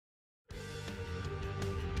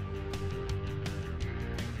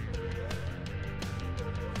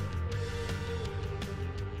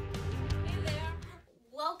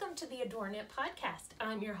to the AdoreKnit Podcast.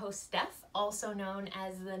 I'm your host, Steph, also known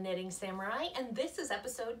as the Knitting Samurai, and this is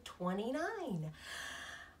episode 29.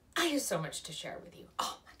 I have so much to share with you.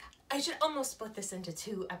 Oh my God. I should almost split this into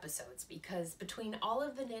 2 episodes because between all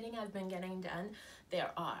of the knitting I've been getting done,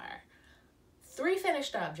 there are 3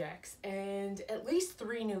 finished objects and at least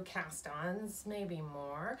 3 new cast-ons, maybe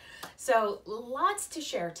more. So lots to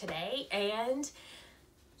share today, and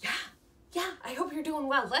yeah, I hope you're doing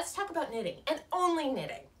well. Let's talk about knitting, and only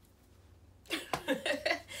knitting.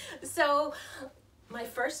 So my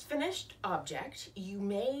first finished object, you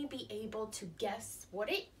may be able to guess what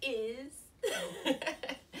it is.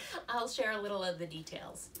 I'll share a little of the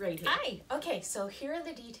details right here. Hi. Okay, so here are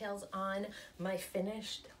the details on my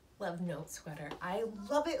finished Love Note sweater. I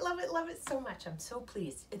love it, love it, love it so much. I'm so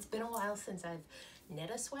pleased. It's been a while since I've knit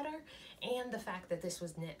a sweater, and the fact that this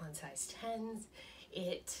was knit on size 10s,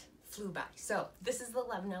 it flew by. So this is the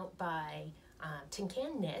Love Note by Tin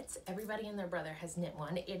Can Knits. Everybody and their brother has knit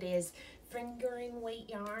one. It is fingering weight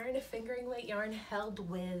yarn held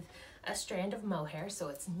with a strand of mohair, so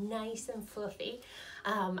it's nice and fluffy.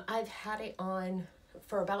 I've had it on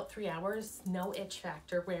for about 3 hours, no itch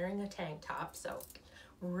factor, wearing a tank top, so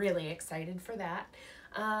really excited for that.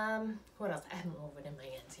 What else? I haven't woven in my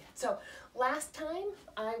ends yet. So last time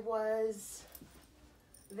I was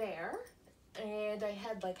there and I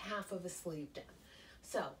had like half of a sleeve done.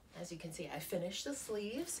 So as you can see, I finished the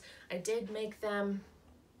sleeves. I did make them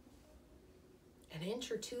an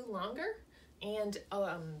inch or 2 longer and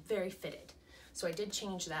very fitted. So I did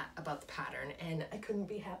change that about the pattern, and I couldn't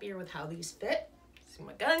be happier with how these fit. See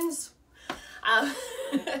my guns.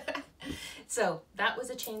 So that was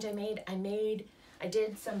a change I made. I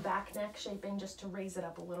did some back neck shaping just to raise it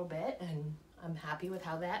up a little bit, and I'm happy with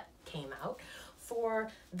how that came out. For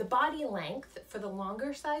the body length, for the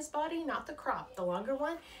longer size body, not the crop, the longer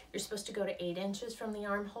one, you're supposed to go to 8 inches from the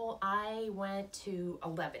armhole. I went to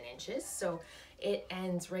 11 inches, so it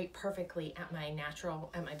ends right perfectly at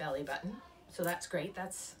my belly button. So that's great.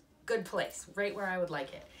 That's good place, right where I would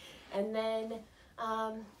like it. And then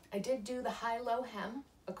I did do the high-low hem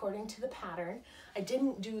according to the pattern. I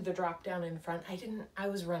didn't do the drop down in front. I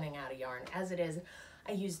was running out of yarn. As it is,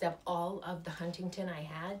 I used up all of the Huntington I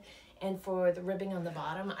had. And for the ribbing on the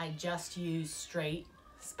bottom, I just used straight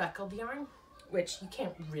speckled yarn, which you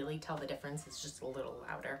can't really tell the difference. It's just a little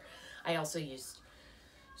louder. I also used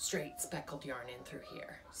straight speckled yarn in through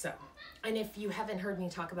here. So, and if you haven't heard me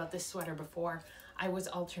talk about this sweater before, I was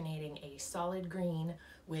alternating a solid green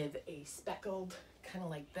with a speckled, kind of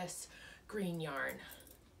like this, green yarn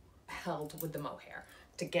held with the mohair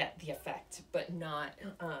to get the effect, but not,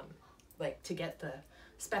 like to get the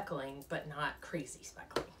speckling, but not crazy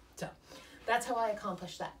speckling. So that's how I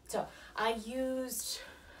accomplished that. So I used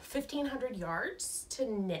 1,500 yards to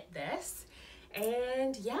knit this.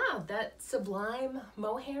 And yeah, that Sublime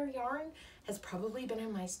mohair yarn has probably been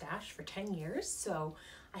in my stash for 10 years. So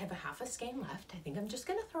I have a half a skein left. I think I'm just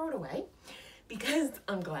gonna throw it away because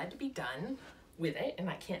I'm glad to be done with it,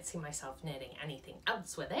 and I can't see myself knitting anything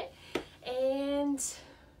else with it. And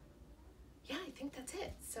yeah, I think that's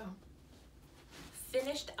it. So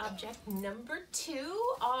finished object number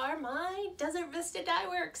 2 are my Desert Vista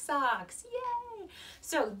Dyeworks socks. Yay!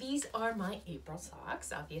 So these are my April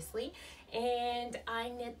socks, obviously, and I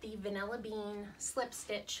knit the Vanilla Bean slip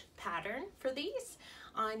stitch pattern for these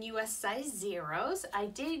on US size 0s. I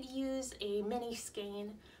did use a mini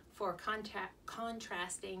skein for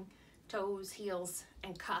contrasting toes, heels,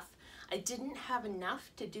 and cuff. I didn't have enough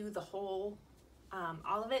to do the whole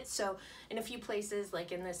all of it, so in a few places,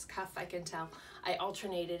 like in this cuff, I can tell I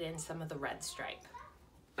alternated in some of the red stripe,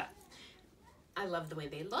 but I love the way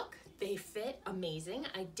they look. They fit amazing.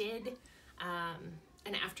 I did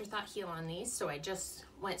an afterthought heel on these, so I just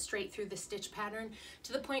went straight through the stitch pattern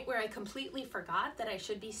to the point where I completely forgot that I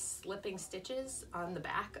should be slipping stitches on the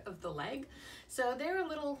back of the leg, so they're a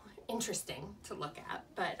little interesting to look at,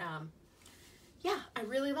 but yeah, I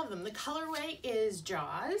really love them. The colorway is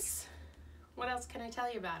Jaws. What else can I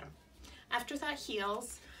tell you about them? Afterthought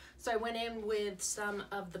heels. So I went in with some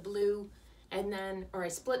of the blue, and then, or I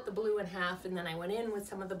split the blue in half, and then I went in with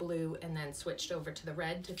some of the blue and then switched over to the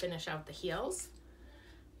red to finish out the heels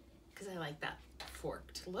because I like that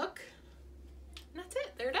forked look. And that's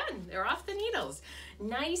it. They're done. They're off the needles.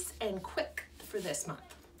 Nice and quick for this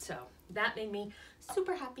month. So that made me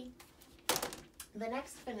super happy. The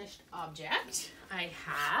next finished object I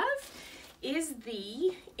have is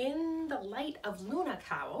the In the Light of Luna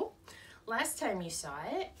cowl. Last time you saw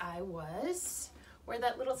it, I was where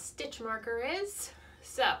that little stitch marker is.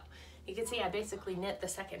 So you can see I basically knit the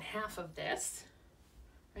second half of this,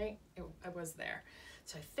 right? I was there.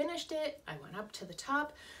 So I finished it, I went up to the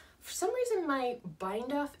top. For some reason, my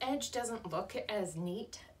bind off edge doesn't look as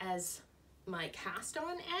neat as my cast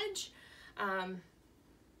on edge.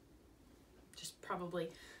 Just probably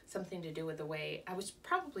something to do with the way I was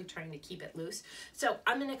probably trying to keep it loose. So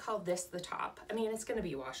I'm going to call this the top. I mean, it's going to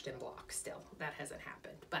be washed in block still. That hasn't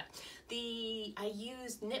happened. But I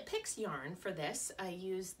used Knit Picks yarn for this. I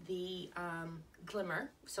used the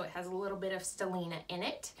Glimmer, so it has a little bit of stellina in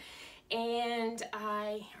it. And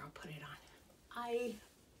I'll put it on. I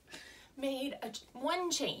made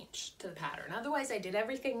one change to the pattern. Otherwise, I did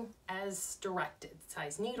everything as directed.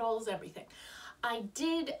 Size needles, everything. I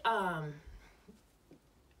did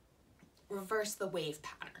reverse the wave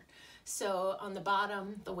pattern. So on the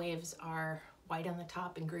bottom, the waves are white on the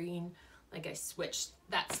top and green. Like I switched.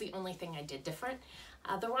 That's the only thing I did different.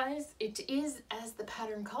 Otherwise, it is as the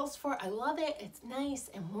pattern calls for. I love it. It's nice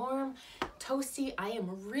and warm, toasty. I am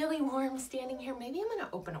really warm standing here. Maybe I'm gonna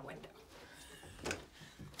open a window.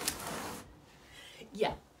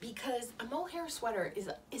 Yeah, because a mohair sweater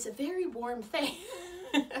is a very warm thing.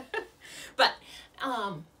 But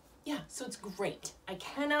yeah, so it's great. I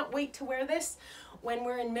cannot wait to wear this when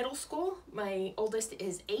we're in middle school. My oldest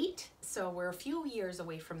is 8, so we're a few years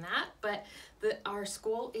away from that, but our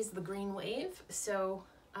school is the Green Wave, so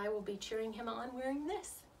I will be cheering him on wearing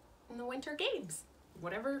this in the winter games,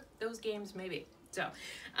 whatever those games may be. So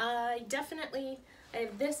I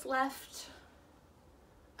have this left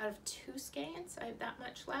out of 2 skeins. I have that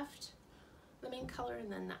much left, the main color,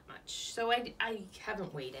 and then that much. So I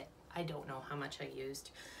haven't weighed it. I don't know how much I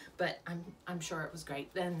used, but I'm sure it was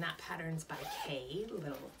great. Then that pattern's by Kay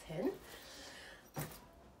Littleton.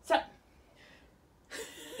 So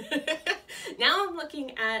now I'm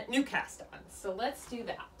looking at new cast-ons. So let's do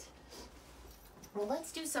that. Well,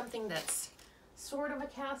 let's do something that's sort of a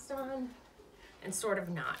cast-on and sort of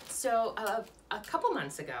not. So a couple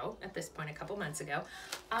months ago,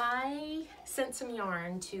 I sent some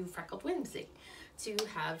yarn to Freckled Whimsy to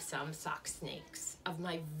have some sock snakes of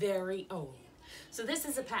my very own. So this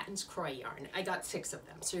is a Patton's Croy yarn. I got 6 of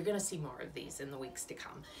them, so you're gonna see more of these in the weeks to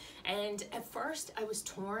come. And at first I was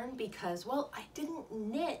torn because, well, I didn't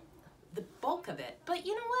knit the bulk of it, but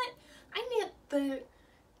you know what? I knit the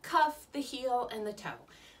cuff, the heel, and the toe.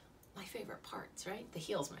 My favorite parts, right? The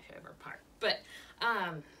heel's my favorite part. But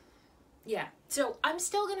yeah, so I'm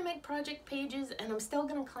still gonna make project pages and I'm still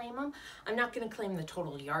gonna claim them. I'm not gonna claim the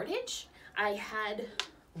total yardage. I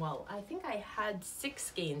think I had 6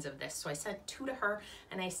 skeins of this, so I sent 2 to her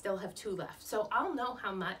and I still have 2 left. So I'll know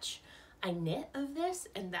how much I knit of this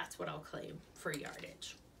and that's what I'll claim for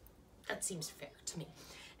yardage. That seems fair to me.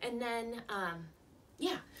 And then,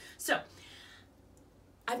 yeah, so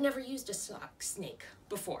I've never used a sock snake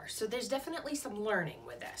before, so there's definitely some learning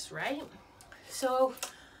with this, right? So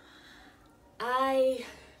I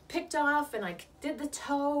picked off and I did the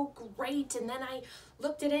toe, great, and then I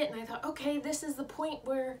looked at it and I thought, okay, this is the point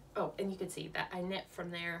where, oh, and you can see that I knit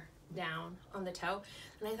from there down on the toe,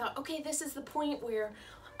 and I thought, okay, this is the point where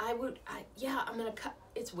I'm gonna cut,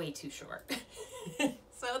 it's way too short.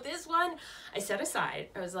 So this one I set aside.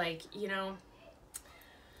 I was like, you know,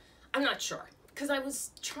 I'm not sure, because I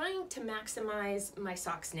was trying to maximize my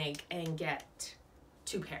sock snake and get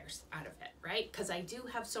 2 pairs out of it, right? Because I do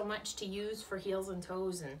have so much to use for heels and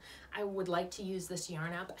toes, and I would like to use this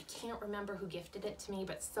yarn up. I can't remember who gifted it to me,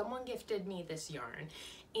 but someone gifted me this yarn,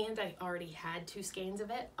 and I already had 2 skeins of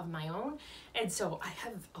it of my own, and so I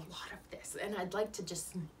have a lot of this, and I'd like to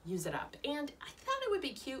just use it up. And I thought it would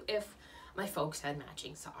be cute if my folks had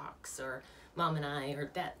matching socks, or Mom and I, or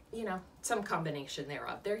that, you know, some combination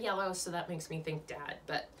thereof. They're yellow, so that makes me think Dad,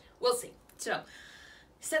 but we'll see. So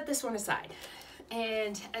set this one aside.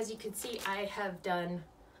 And as you can see, I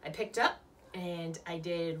picked up and I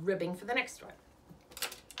did ribbing for the next one.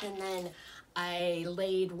 And then I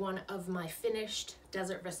laid one of my finished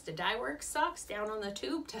Desert Vista Dye Works socks down on the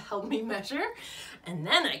tube to help me measure. And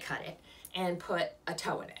then I cut it and put a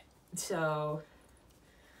toe in it. So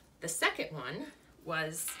the second one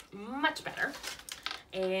was much better.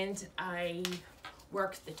 And I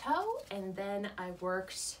worked the toe, and then I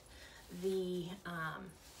worked the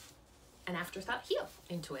an afterthought heel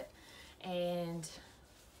into it. And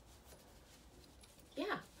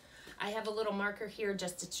yeah, I have a little marker here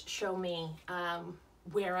just to show me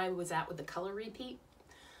where I was at with the color repeat.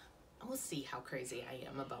 We'll see how crazy I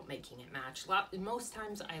am about making it match. Most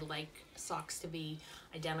times I like socks to be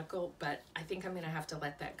identical, but I think I'm gonna have to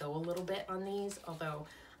let that go a little bit on these, although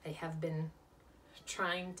I have been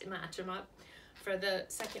trying to match them up for the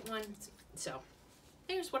second one. So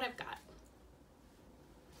here's what I've got.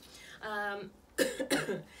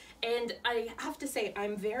 And I have to say,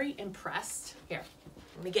 I'm very impressed. Here,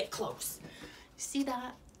 let me get close. See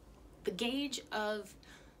that? the gauge of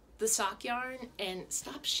the sock yarn, and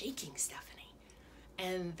stop shaking, Stephanie.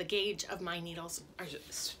 And the gauge of my needles are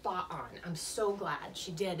spot on. I'm so glad.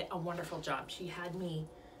 She did a wonderful job. She has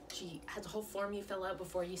a whole form you fill out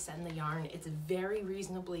before you send the yarn. It's very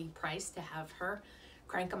reasonably priced to have her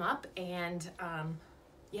crank them up. And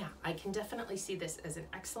yeah, I can definitely see this as an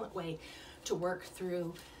excellent way to work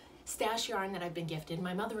through stash yarn that I've been gifted.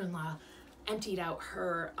 My mother-in-law emptied out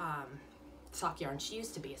her sock yarn. She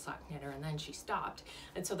used to be a sock knitter and then she stopped,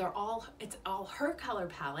 and so it's all her color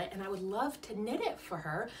palette, and I would love to knit it for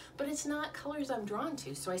her, but it's not colors I'm drawn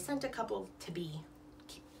to, so I sent a couple to be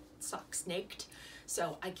sock snaked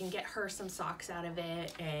so I can get her some socks out of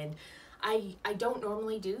it. And I don't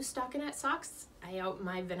normally do stockinette socks.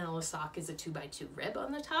 My vanilla sock is a 2x2 rib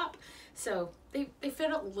on the top, so they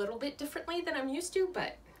fit a little bit differently than I'm used to,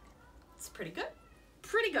 but it's pretty good.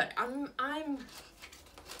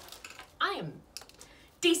 I am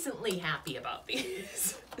decently happy about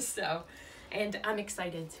these. So, and I'm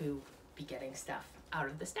excited to be getting stuff out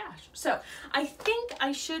of the stash. So I think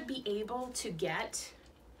I should be able to get,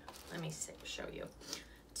 let me show you,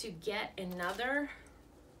 to get another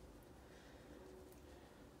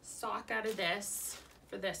sock out of this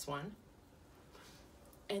for this one.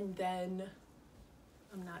 And then,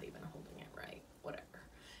 I'm not even holding it right, whatever.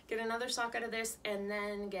 Get another sock out of this, and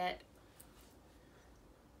then get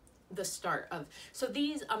the start of, so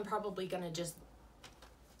these I'm probably gonna just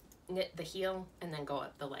knit the heel and then go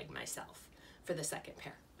up the leg myself for the second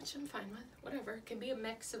pair, which I'm fine with, whatever. It can be a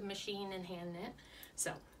mix of machine and hand knit.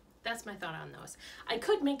 So that's my thought on those. I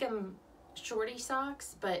could make them shorty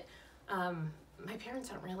socks, but my parents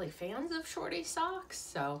aren't really fans of shorty socks,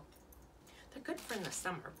 so they're good for in the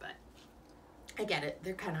summer, but I get it,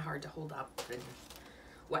 they're kind of hard to hold up and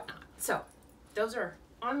whatnot. So those are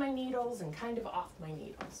on my needles and kind of off my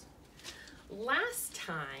needles. Last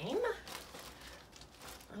time,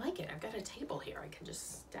 I like it, I've got a table here I can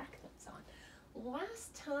just stack this on.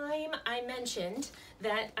 Last time I mentioned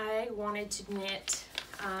that I wanted to knit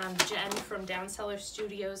Jen from Down Cellar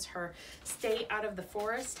Studios, her Stay Out of the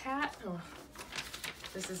Forest hat. Oh,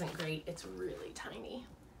 this isn't great, it's really tiny.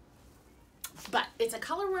 But it's a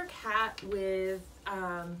colorwork hat with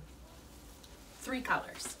 3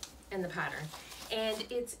 colors in the pattern. And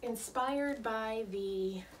it's inspired by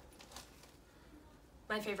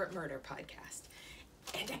My Favorite Murder podcast.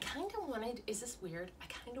 And I kind of wanted, is this weird? I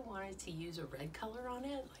kind of wanted to use a red color on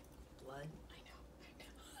it, like blood.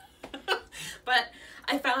 I know. But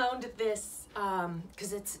I found this,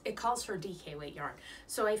 because it calls for DK weight yarn.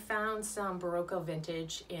 So I found some Barocco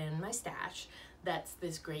vintage in my stash. That's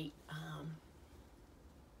this great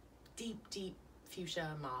deep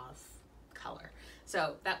fuchsia mauve color.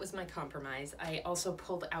 So that was my compromise. I also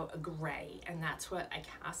pulled out a gray, and that's what I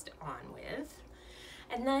cast on with.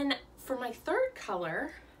 And then for my third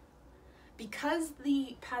color, because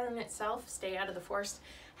the pattern itself, Stay Out of the Forest,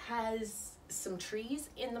 has some trees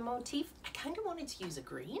in the motif, I kind of wanted to use a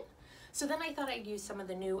green. So then I thought I'd use some of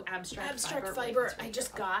the new abstract fiber I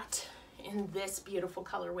just got in this beautiful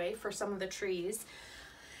colorway for some of the trees.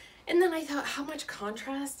 And then I thought, how much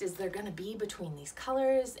contrast is there going to be between these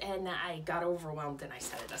colors? And I got overwhelmed and I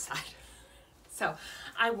set it aside. So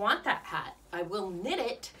I want that hat. I will knit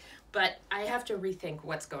it, but I have to rethink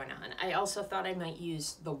what's going on. I also thought I might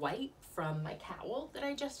use the white from my cowl that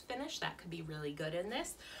I just finished. That could be really good in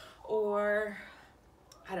this. Or,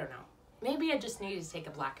 I don't know. Maybe I just need to take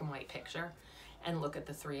a black and white picture and look at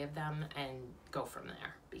the 3 of them and go from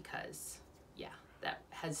there. Because, yeah, that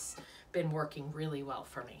has been working really well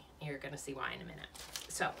for me. You're gonna see why in a minute.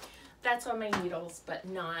 So that's on my needles, but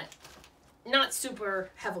not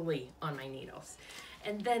super heavily on my needles.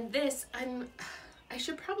 And then this, I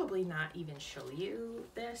should probably not even show you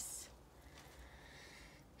this.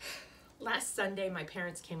 Last Sunday, my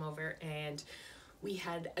parents came over and we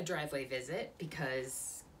had a driveway visit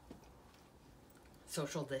because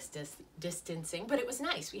social distancing, but it was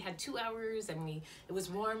nice. We had 2 hours and it was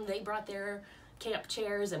warm. They brought their camp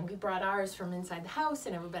chairs and we brought ours from inside the house,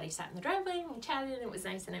 and everybody sat in the driveway and we chatted, and it was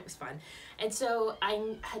nice and it was fun. And so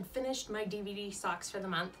I had finished my DVD socks for the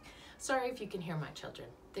month. Sorry if you can hear my children,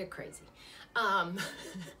 they're crazy.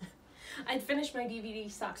 I'd finished my DVD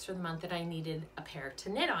socks for the month and I needed a pair to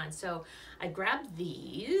knit on. So I grabbed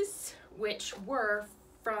these, which were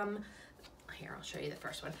from, here, I'll show you the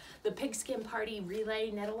first one, the Pigskin Party Relay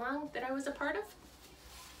Knit Along that I was a part of.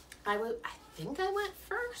 I think I went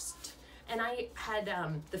first. And I had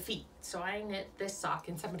the feet, so I knit this sock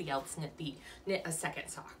and somebody else knit a second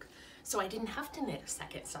sock. So I didn't have to knit a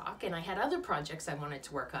second sock, and I had other projects I wanted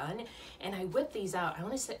to work on, and I whipped these out. I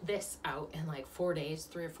want to set this out in like 4 days,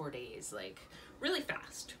 3 or 4 days, like really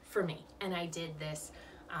fast for me. And I did this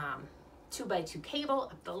 2x2 cable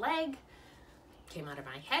up the leg, came out of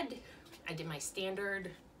my head. I did my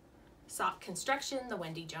standard sock construction, the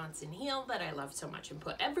Wendy Johnson heel that I love so much and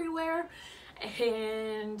put everywhere.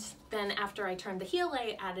 And then after I turned the heel,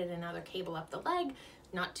 I added another cable up the leg,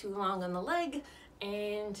 not too long on the leg,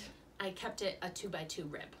 and I kept it a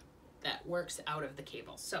 2x2 rib that works out of the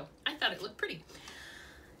cable. So I thought it looked pretty.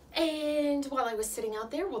 And while I was sitting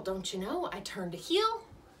out there, well, don't you know, I turned a heel.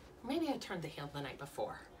 Maybe I turned the heel the night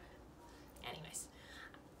before. Anyways,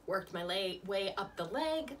 worked my way up the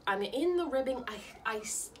leg. I'm in the ribbing. I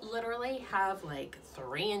literally have like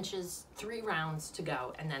 3 inches, 3 rounds to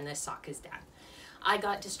go, and then this sock is done. I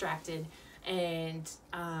got distracted and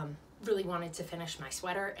really wanted to finish my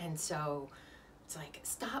sweater, and so it's like,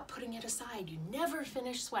 stop putting it aside. You never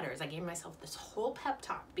finish sweaters. I gave myself this whole pep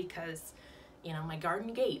talk because, you know, my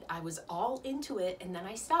garden gate, I was all into it and then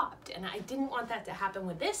I stopped. And I didn't want that to happen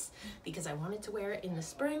with this because I wanted to wear it in the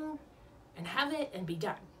spring and have it and be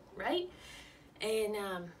done, right? And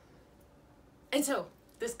so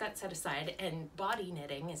this got set aside, and body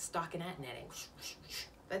knitting is stockinette knitting.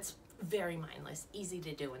 That's very mindless, easy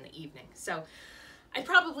to do in the evening. So I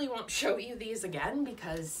probably won't show you these again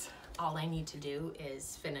because all I need to do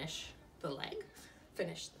is finish the leg,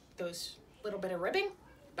 finish those little bit of ribbing,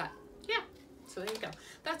 but yeah, so there you go.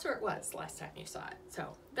 That's where it was last time you saw it. So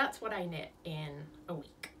that's what I knit in a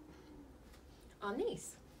week on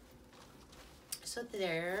these. So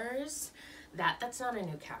there's that. That's not a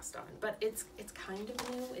new cast on, but it's kind of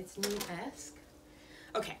new. It's new-esque.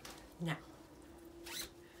 Okay, now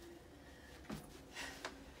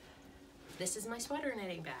this is my sweater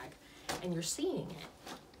knitting bag, and you're seeing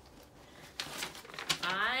it.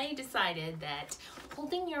 I decided that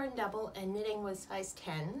holding yarn double and knitting with size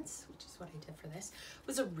 10s, which is what I did for this,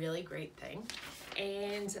 was a really great thing,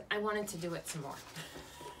 and I wanted to do it some more.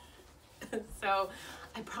 So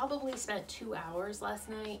I probably spent 2 hours last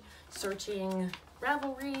night searching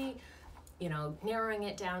Ravelry, you know, narrowing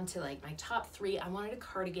it down to like my top 3. I wanted a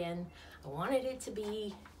cardigan. I wanted it to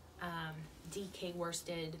be DK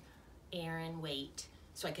worsted, Aran weight,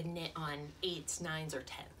 so I could knit on 8s, 9s, or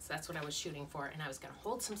 10s. That's what I was shooting for, and I was gonna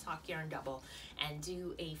hold some sock yarn double and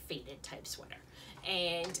do a faded type sweater.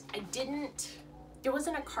 And there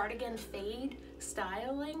wasn't a cardigan fade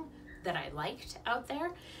styling that I liked out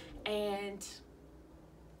there, and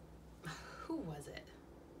who was it?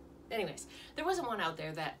 Anyways, there wasn't one out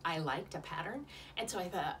there that I liked, a pattern, and so I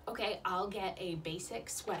thought, okay, I'll get a basic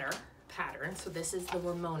sweater pattern. So this is the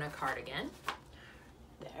Ramona cardigan.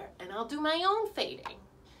 There, and I'll do my own fading.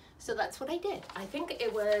 So that's what I did. I think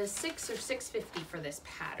it was $6 or $6.50 for this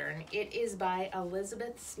pattern. It is by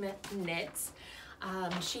Elizabeth Smith Knits.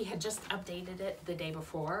 She had just updated it the day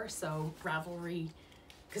before, so Ravelry,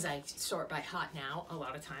 because I sort by hot now a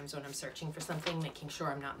lot of times when I'm searching for something, making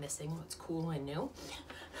sure I'm not missing what's cool and new.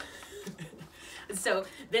 So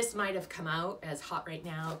this might have come out as hot right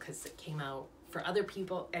now because it came out for other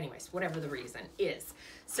people. Anyways, whatever the reason is.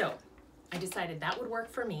 So I decided that would work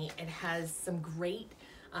for me. It has some great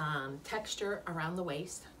texture around the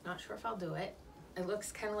waist. Not sure if I'll do it. It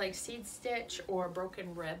looks kind of like seed stitch or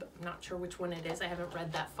broken rib. I'm not sure which one it is. I haven't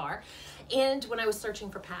read that far. And when I was searching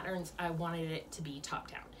for patterns, I wanted it to be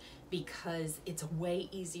top down because it's way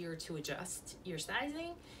easier to adjust your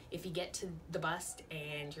sizing if you get to the bust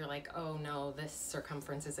and you're like, oh no, this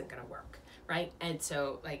circumference isn't gonna work, right? And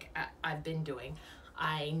so like I've been doing,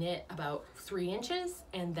 I knit about 3 inches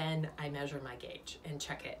and then I measure my gauge and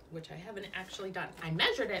check it, which I haven't actually done. I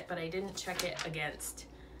measured it, but I didn't check it against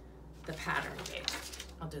the pattern gauge.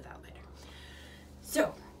 I'll do that later.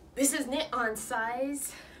 So this is knit on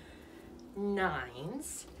size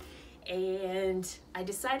 9s, and I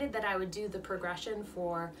decided that I would do the progression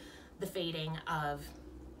for the fading of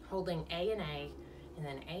holding A and A, and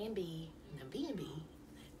then A and B, and then B and B,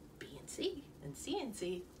 and then B and C, and C and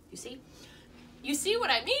C. You see? You see what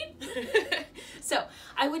I mean? So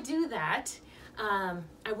I would do that.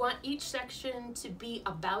 I want each section to be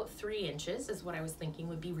about 3 inches is what I was thinking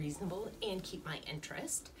would be reasonable and keep my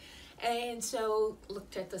interest. And so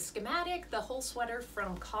looked at the schematic. The whole sweater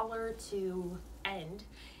from collar to end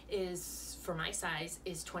is, for my size,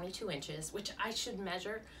 is 22 inches, which I should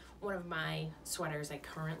measure one of my sweaters I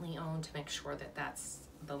currently own to make sure that that's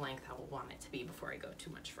the length I will want it to be before I go too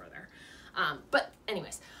much further. But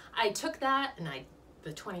anyways, I took that and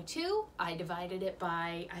the 22, I divided it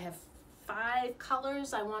by, I have 5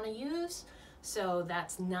 colors I want to use, so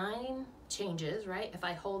that's 9 changes, right? If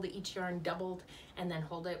I hold each yarn doubled and then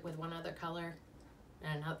hold it with one other color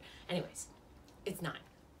and another, anyways, it's 9.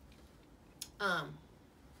 What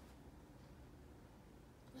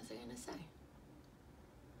was I gonna say?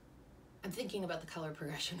 I'm thinking about the color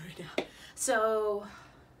progression right now. So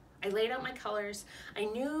I laid out my colors. I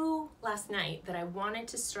knew last night that I wanted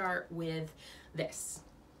to start with this.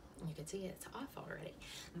 You can see it's off already.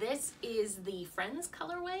 This is the Friends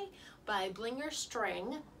colorway by Blinger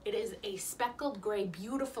String. It is a speckled gray,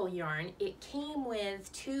 beautiful yarn. It came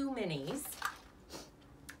with 2 minis.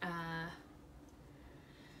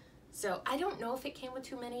 So I don't know if it came with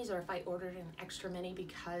 2 minis or if I ordered an extra mini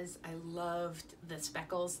because I loved the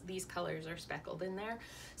speckles. These colors are speckled in there.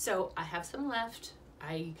 So I have some left.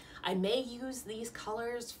 I may use these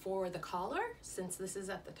colors for the collar since this is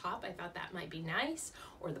at the top. I thought that might be nice,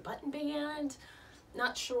 or the button band.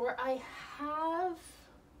 Not sure. I have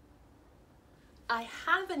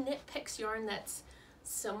a Knit Picks yarn that's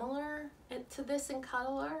similar to this in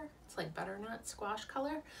color. It's like butternut squash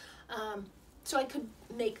color. So I could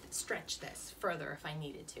stretch this further if I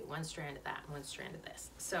needed to. 1 strand of that and 1 strand of this.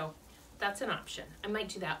 So that's an option. I might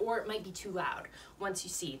do that, or it might be too loud once you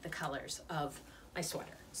see the colors of my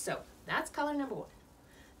sweater. So that's color number 1.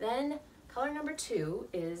 Then color number 2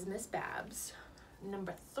 is Miss Babs.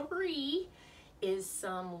 Number 3 is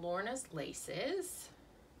some Lorna's laces.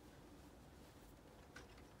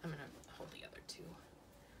 I'm gonna hold the other 2.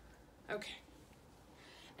 Okay.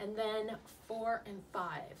 And then 4 and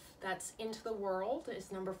 5. That's Into the World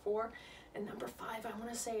is number 4. And number 5, I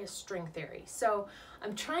want to say, is String Theory. So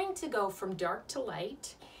I'm trying to go from dark to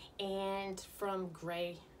light and from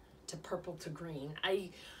gray to purple to green.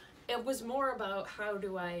 It was more about how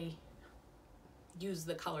do I use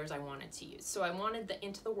the colors I wanted to use. So I wanted the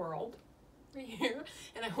Into the World right here,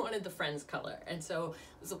 and I wanted the Friends color. And so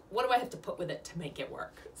what do I have to put with it to make it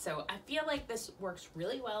work? So I feel like this works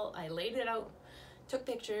really well. I laid it out, took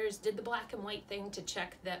pictures, did the black and white thing to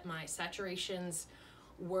check that my saturations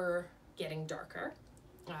were getting darker.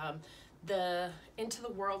 The Into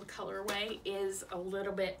the World colorway is a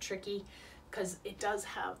little bit tricky because it does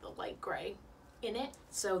have the light gray in it.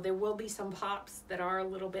 So there will be some pops that are a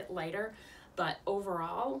little bit lighter, but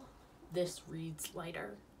overall, this reads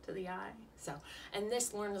lighter to the eye. So, and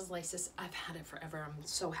this Lorna's Laces, I've had it forever. I'm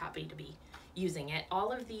so happy to be using it.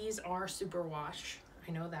 All of these are super wash.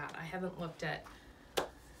 I know that. I haven't looked at,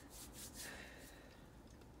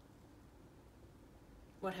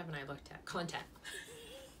 what haven't I looked at? Content.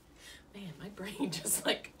 Man, my brain just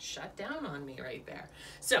like shut down on me right there.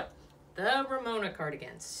 So, the Ramona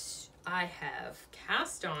cardigans I have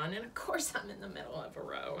cast on, and of course I'm in the middle of a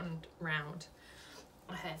row and round.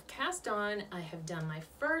 I have cast on, I have done my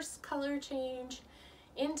first color change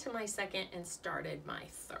into my second and started my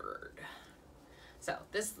third. So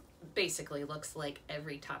this basically looks like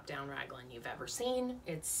every top-down raglan you've ever seen.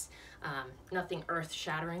 It's nothing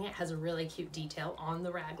earth-shattering. It has a really cute detail on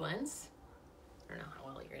the raglans. I don't know how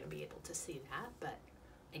well you're going to be able to see that, but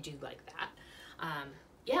I do like that.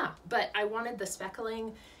 Yeah, but I wanted the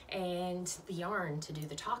speckling and the yarn to do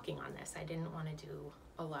the talking on this. I didn't want to do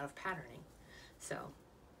a lot of patterning. So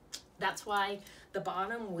that's why the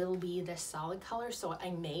bottom will be this solid color. So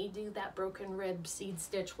I may do that broken rib seed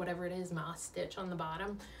stitch, whatever it is, moss stitch on the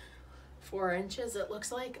bottom, 4 inches it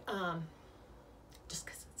looks like, just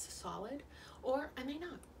because it's solid, or I may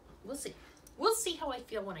not. We'll see. We'll see how I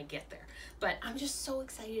feel when I get there. But I'm just so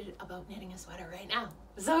excited about knitting a sweater right now.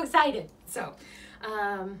 I'm so excited. So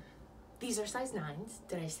these are size 9s.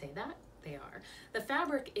 Did I say that? They are. The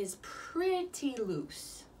fabric is pretty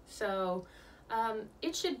loose. So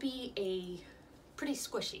it should be a pretty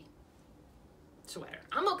squishy sweater.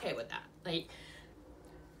 I'm okay with that. Like,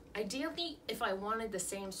 ideally, if I wanted the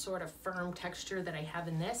same sort of firm texture that I have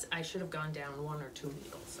in this, I should have gone down 1 or 2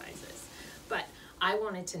 needle sizes. But I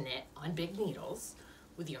wanted to knit on big needles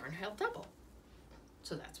with yarn held double.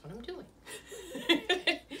 So that's what I'm doing.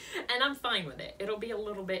 And I'm fine with it. It'll be a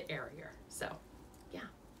little bit airier. So yeah,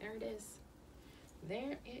 there it is.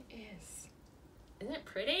 There it is. Isn't it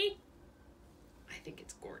pretty? I think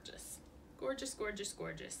it's gorgeous. Gorgeous, gorgeous,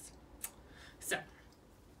 gorgeous. So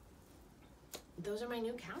those are my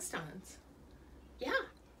new cast-ons. Yeah.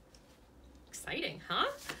 Exciting, huh?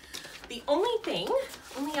 The only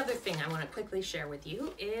other thing I want to quickly share with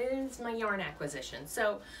you is my yarn acquisition.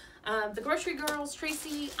 So the Grocery Girls,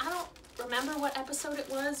 Tracy, I don't remember what episode it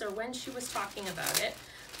was or when she was talking about it,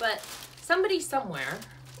 but somebody somewhere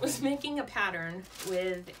was making a pattern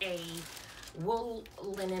with a wool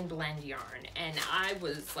linen blend yarn, and I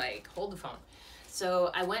was like, hold the phone.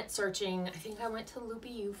 So I went searching. I think I went to Loopy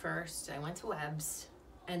U first. I went to Webs,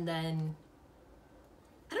 and then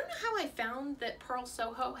I don't know how I found that Pearl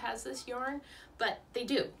Soho has this yarn, but they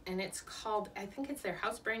do, and it's called, I think it's their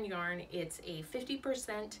house brand yarn. It's a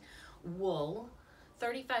 50% wool,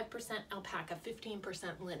 35% alpaca,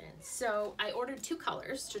 15% linen. So I ordered 2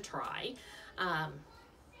 colors to try. I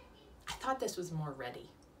thought this was more ready.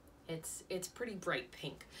 It's pretty bright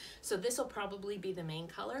pink. So this will probably be the main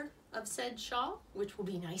color of said shawl, which will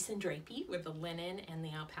be nice and drapey with the linen and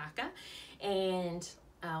the alpaca. And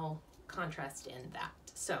I'll contrast in that.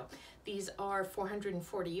 So these are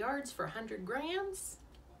 440 yards for 100 grams.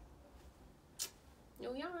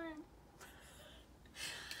 No yarn.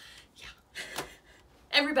 Yeah.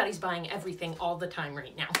 Everybody's buying everything all the time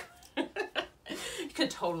right now. You could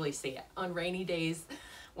totally see it on rainy days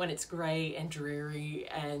when it's gray and dreary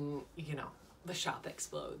and, you know, the shop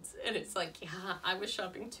explodes. And it's like, yeah, I was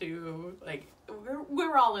shopping too. Like,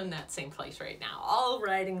 we're all in that same place right now, all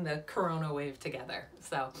riding the corona wave together.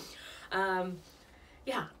 So,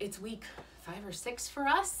 yeah, it's week 5 or 6 for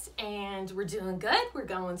us, and we're doing good. We're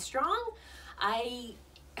going strong. I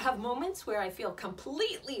have moments where I feel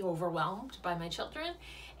completely overwhelmed by my children,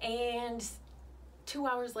 and 2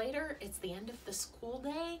 hours later, it's the end of the school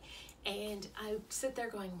day, and I sit there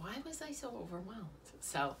going, why was I so overwhelmed?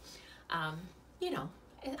 So, you know,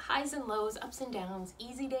 highs and lows, ups and downs,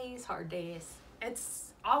 easy days, hard days.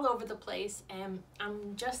 It's all over the place, and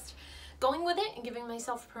I'm just going with it and giving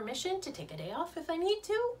myself permission to take a day off if I need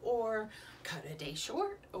to, or cut a day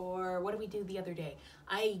short, or what did we do the other day?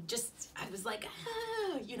 I was like,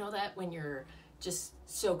 you know that when you're just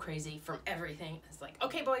so crazy from everything. It's like,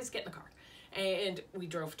 okay, boys, get in the car. And we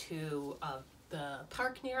drove to the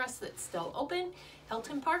park near us that's still open,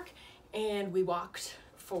 Hilton Park, and we walked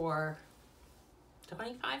for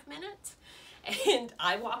 25 minutes. And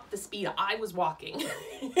I walked the speed I was walking.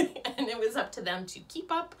 And it was up to them to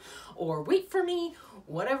keep up or wait for me,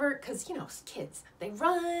 whatever. Because, you know, kids, they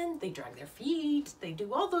run, they drag their feet, they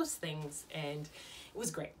do all those things. And it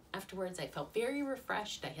was great. Afterwards, I felt very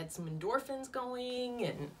refreshed. I had some endorphins going.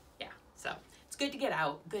 And yeah, so it's good to get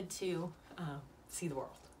out. Good to see the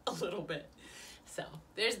world a little bit. So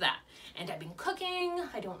there's that. And I've been cooking.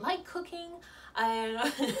 I don't like cooking.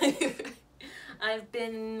 I've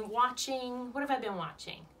been watching, what have I been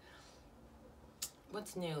watching?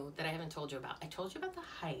 What's new that I haven't told you about? I told you about the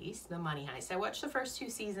heist, the money heist. I watched the first 2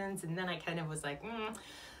 seasons, and then I kind of was like,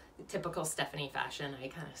 typical Stephanie fashion. I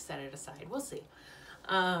kind of set it aside. We'll see.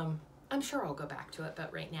 I'm sure I'll go back to it,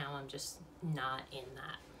 but right now I'm just not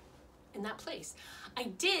in that place. I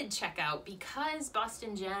did check out, because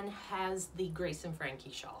Boston Jen has the Grace and Frankie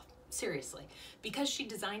shawl. Seriously, because she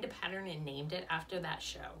designed a pattern and named it after that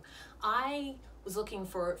show. I was looking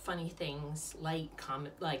for funny things like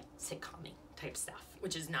sitcom type stuff,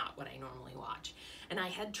 which is not what I normally watch. And I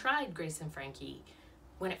had tried Grace and Frankie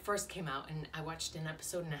when it first came out, and I watched an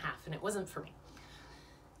episode and a half, and it wasn't for me.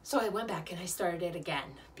 So I went back and I started it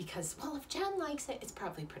again because, well, if Jen likes it, it's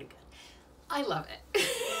probably pretty good. I love it.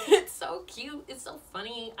 It's so cute. It's so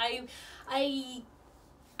funny.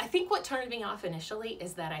 I think what turned me off initially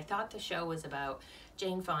is that I thought the show was about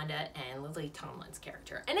Jane Fonda and Lily Tomlin's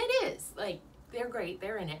character. And it is. Like, they're great.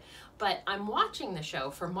 They're in it. But I'm watching the show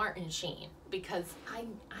for Martin Sheen because I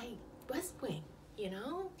West Wing, you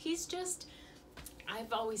know? He's just,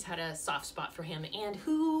 I've always had a soft spot for him. And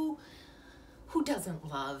who doesn't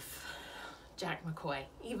love Jack McCoy,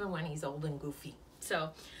 even when he's old and goofy? So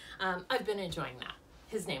I've been enjoying that.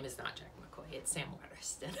 His name is not Jack McCoy. It's Sam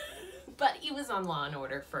Waterston. But he was on Law &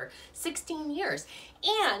 Order for 16 years.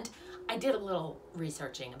 And I did a little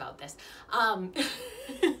researching about this.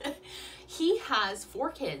 He has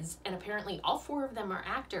 4 kids, and apparently all 4 of them are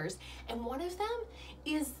actors. And one of them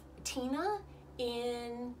is Tina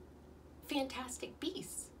in Fantastic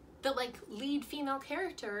Beasts, the lead female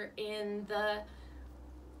character in the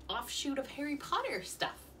offshoot of Harry Potter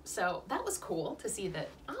stuff. So that was cool to see that,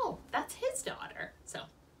 oh, that's his daughter. So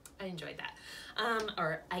I enjoyed that.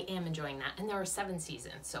 Or I am enjoying that. And there are 7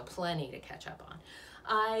 seasons, so plenty to catch up on.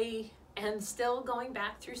 I am still going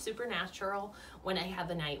back through Supernatural when I have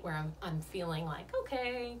a night where I'm feeling like,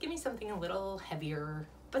 okay, give me something a little heavier,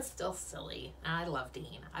 but still silly. I love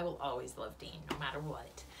Dean. I will always love Dean, no matter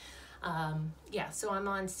what. Yeah, so I'm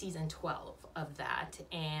on season 12 of that,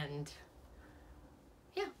 and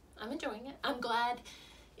yeah, I'm enjoying it. I'm glad,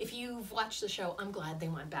 if you've watched the show, I'm glad they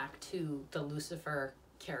went back to the Lucifer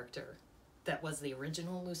character that was the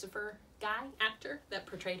original Lucifer actor that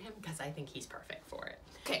portrayed him, because I think he's perfect for it.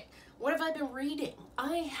 Okay, what have I been reading?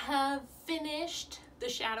 I have finished The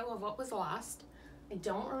Shadow of What Was Lost. I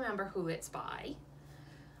don't remember who it's by,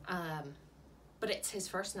 but it's his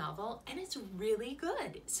first novel, and it's really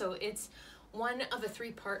good. So it's one of a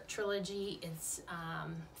 3-part trilogy. It's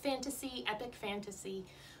fantasy, epic fantasy,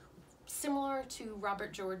 similar to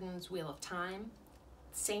Robert Jordan's Wheel of Time.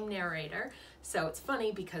 Same narrator. So it's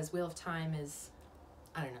funny because Wheel of Time is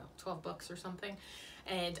I don't know, 12 books or something.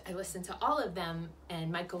 And I listened to all of them,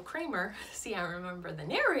 and Michael Kramer, see, I remember the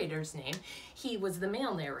narrator's name, he was the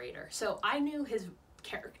male narrator. So I knew his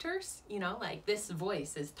characters, you know, like this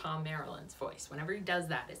voice is Tom Maryland's voice. Whenever he does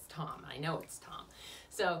that, it's Tom. I know it's Tom.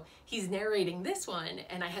 So he's narrating this one,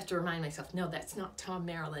 and I have to remind myself, no, that's not Tom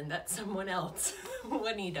Maryland, that's someone else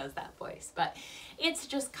when he does that voice. But it's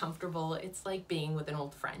just comfortable. It's like being with an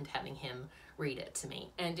old friend, having him read it to me.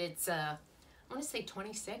 And it's, I want to say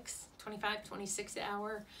 26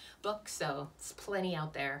 hour book, so it's plenty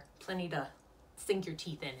out there, plenty to sink your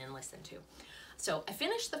teeth in and listen to. So I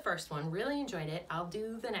finished the first one, really enjoyed it. I'll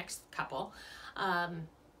do the next couple.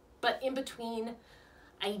 But in between,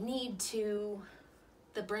 I need to,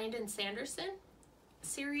 the Brandon Sanderson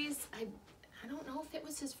series, I don't know if it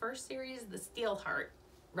was his first series, the Steelheart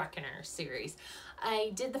Reckoner series.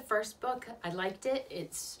 I did the first book, I liked it.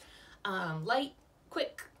 It's light,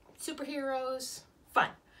 quick, superheroes, fun,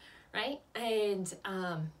 right? And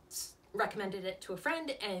recommended it to a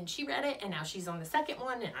friend, and she read it, and now she's on the second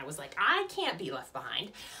one, and I was like, I can't be left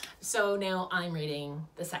behind. So now I'm reading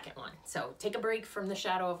the second one. So take a break from The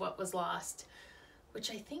Shadow of What Was Lost,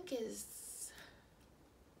 which I think is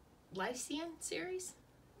Lycian series?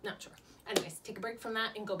 Not sure. Anyways, take a break from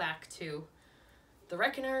that and go back to The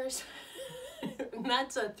Reckoners.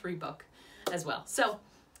 That's a 3-book as well. So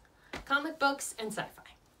comic books and sci-fi.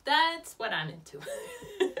 That's what I'm into.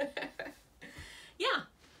 Yeah.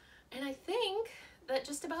 And I think that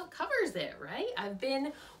just about covers it, right? I've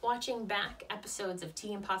been watching back episodes of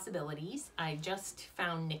Tea and Possibilities. I just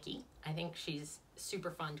found Nikki. I think she's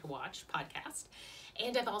super fun to watch, podcast.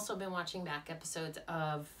 And I've also been watching back episodes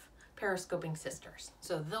of Periscoping Sisters.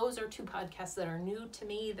 So those are 2 podcasts that are new to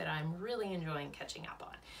me that I'm really enjoying catching up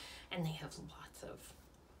on. And they have lots of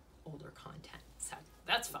older content. So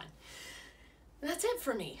that's fun. That's it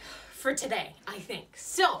for me for today, I think.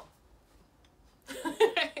 So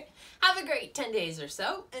have a great 10 days or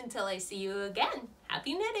so until I see you again.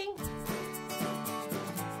 Happy knitting!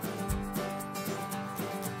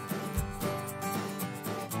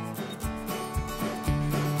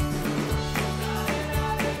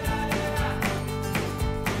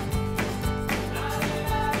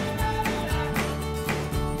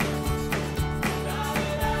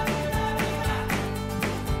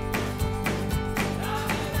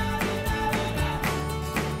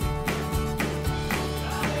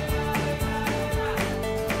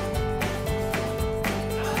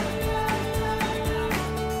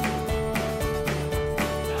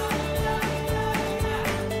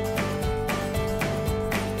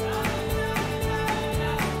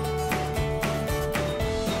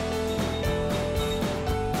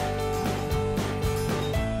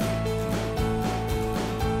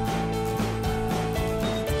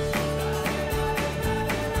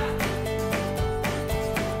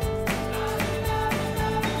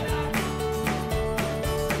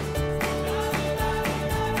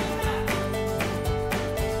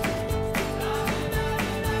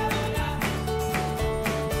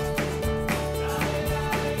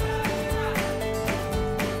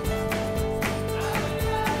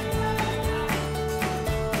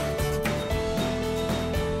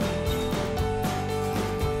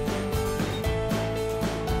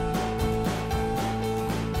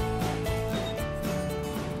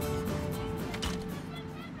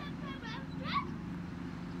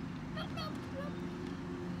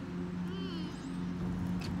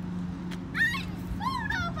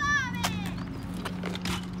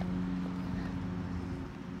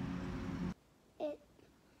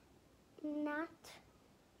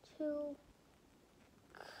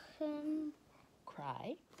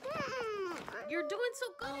 Cry. You're doing so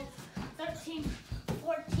good. 13,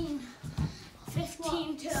 14,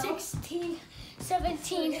 15, 16,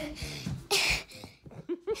 17, 18. Can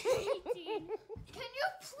you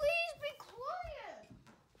please be quiet?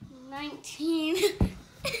 19,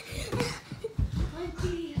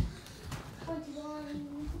 20,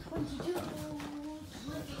 21, 22,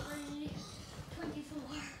 23,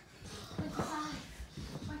 24, 25,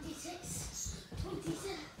 26,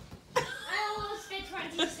 27. I almost did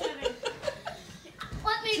 27.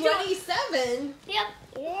 Let me 27? Yep.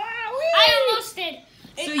 Wow. I almost did.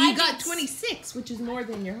 So you got 26, which is more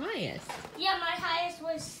than your highest. Yeah, my highest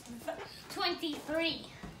was 23.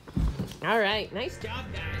 All right. Nice job,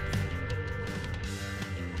 guys.